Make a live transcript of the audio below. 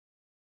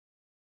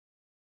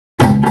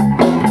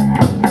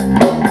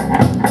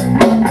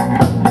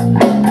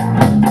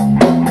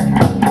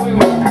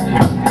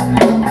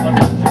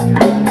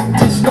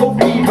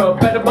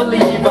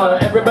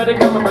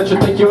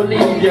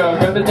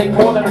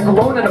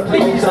phone and a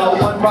pleaser.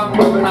 One wrong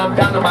move and I'm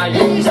down to my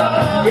knees.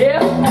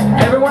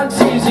 Yeah, everyone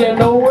sees you,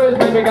 no words,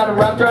 baby, got a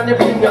wrapped around your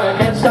finger.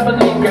 Can't stop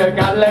and linger,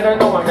 gotta let her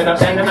know I'm in a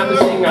band and I'm a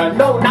singer.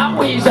 No, not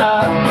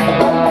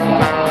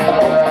Weezer.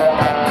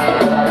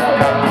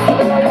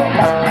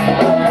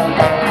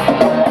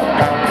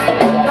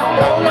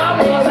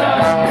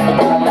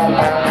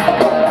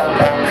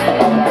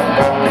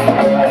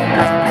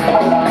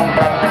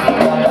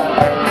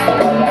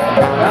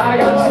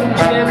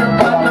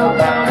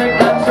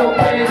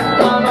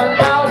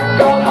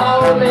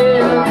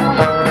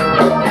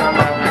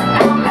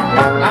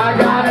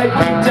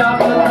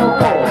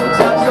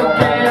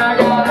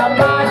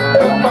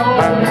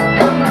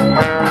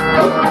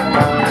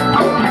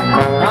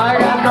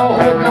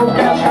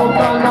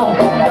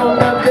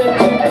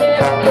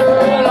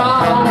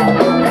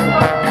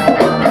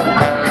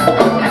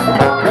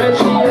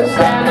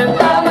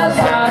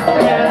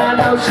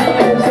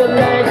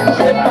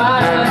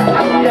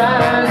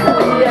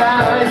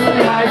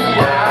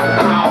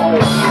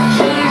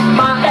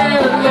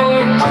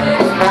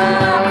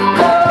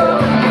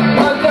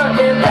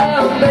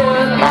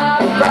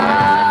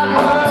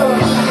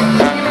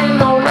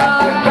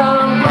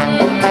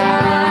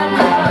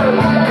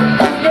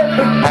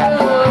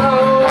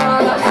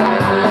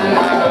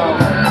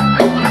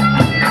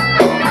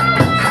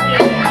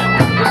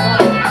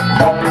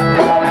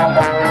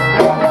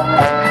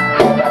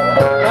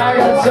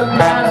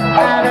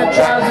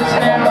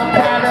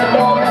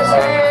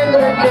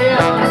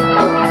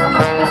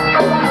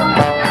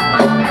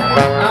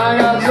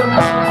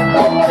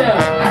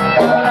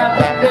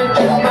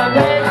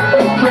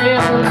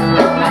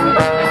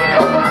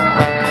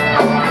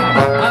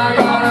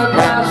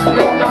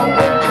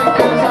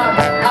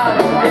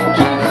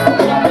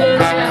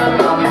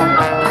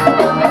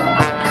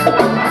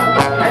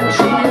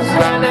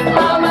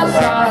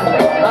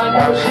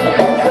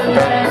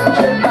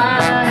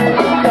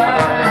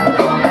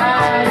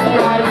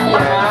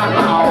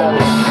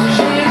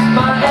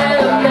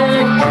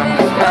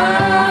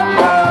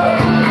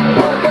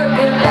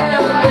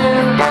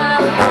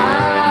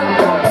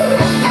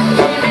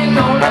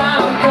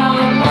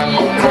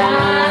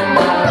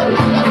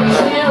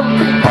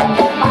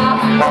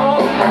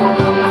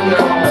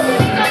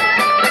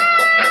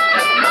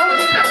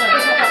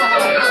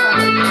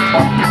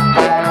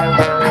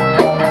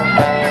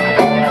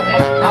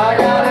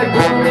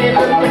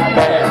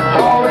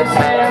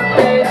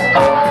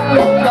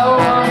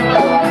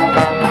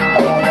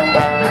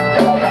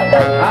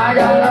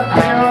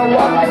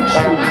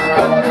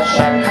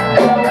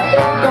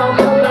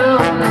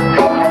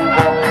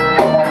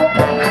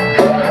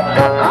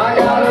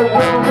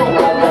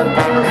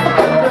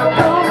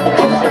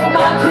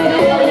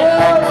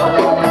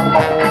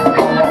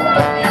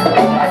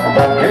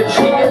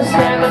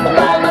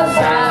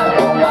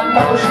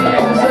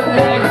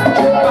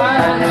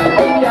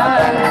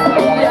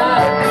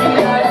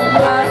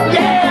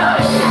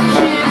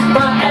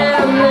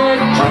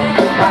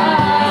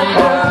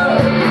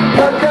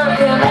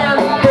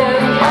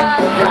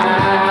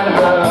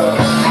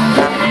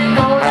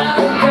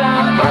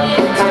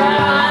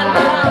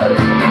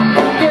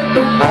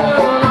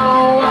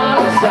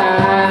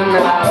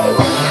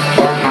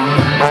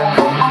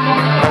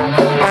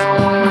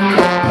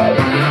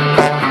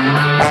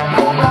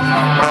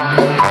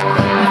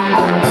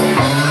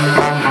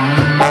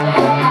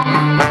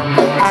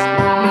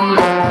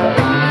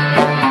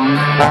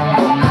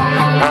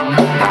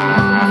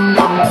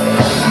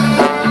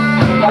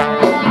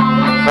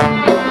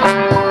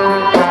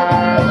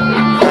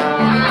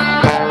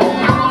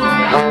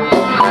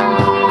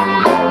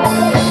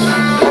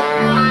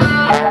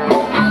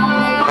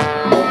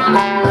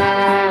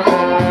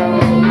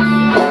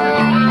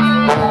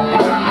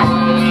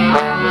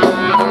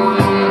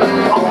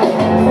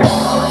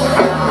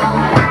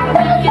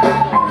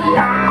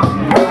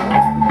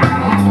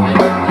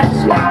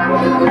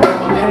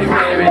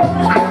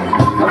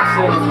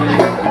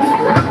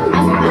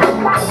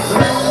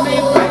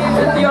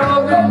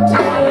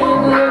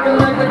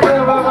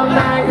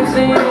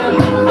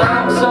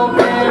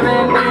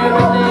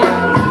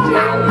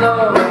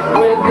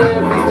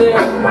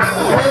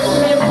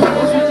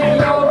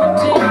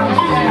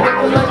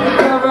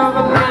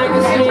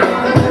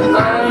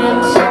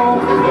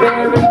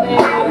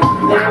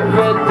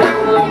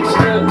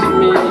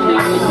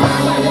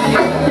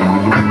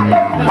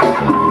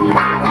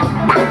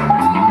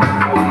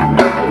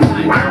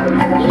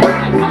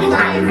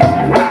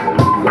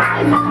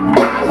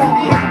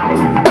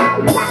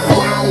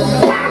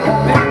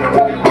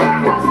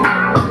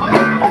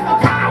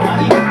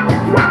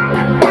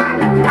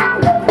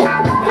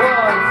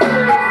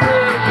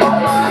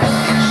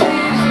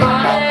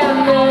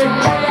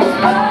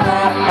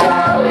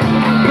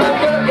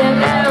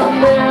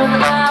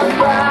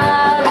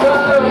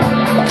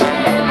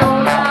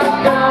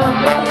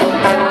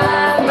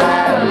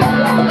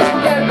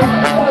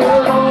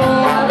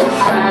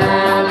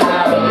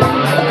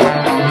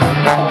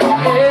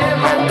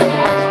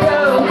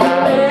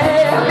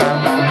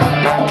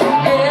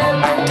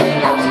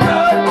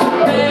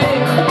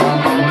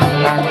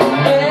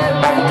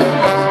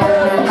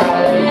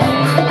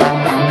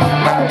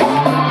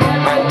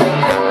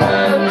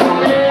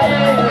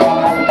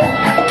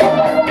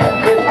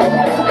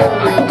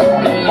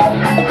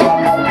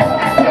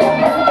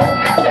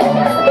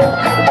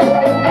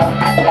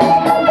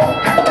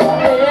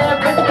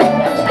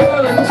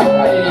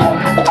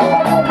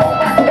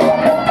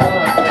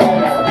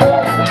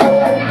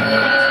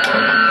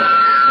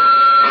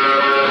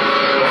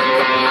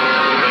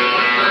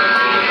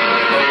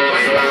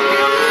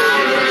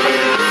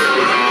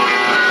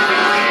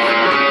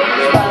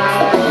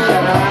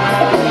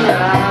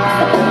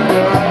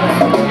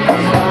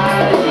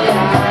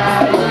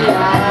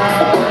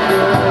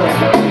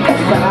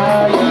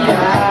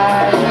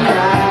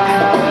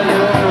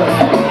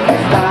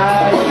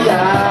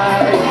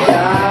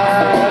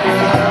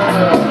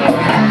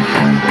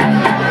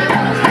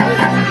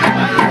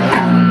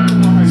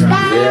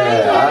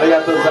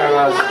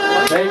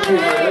 Thank you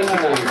for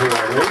listening to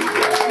it.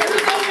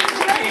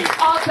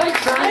 Oh,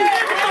 thanks, man.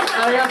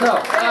 ありがと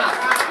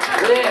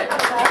う。で、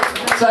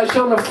最初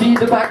のフィー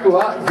ドバック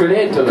はグ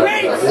レートだった。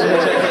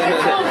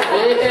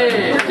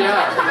じ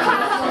ゃあ。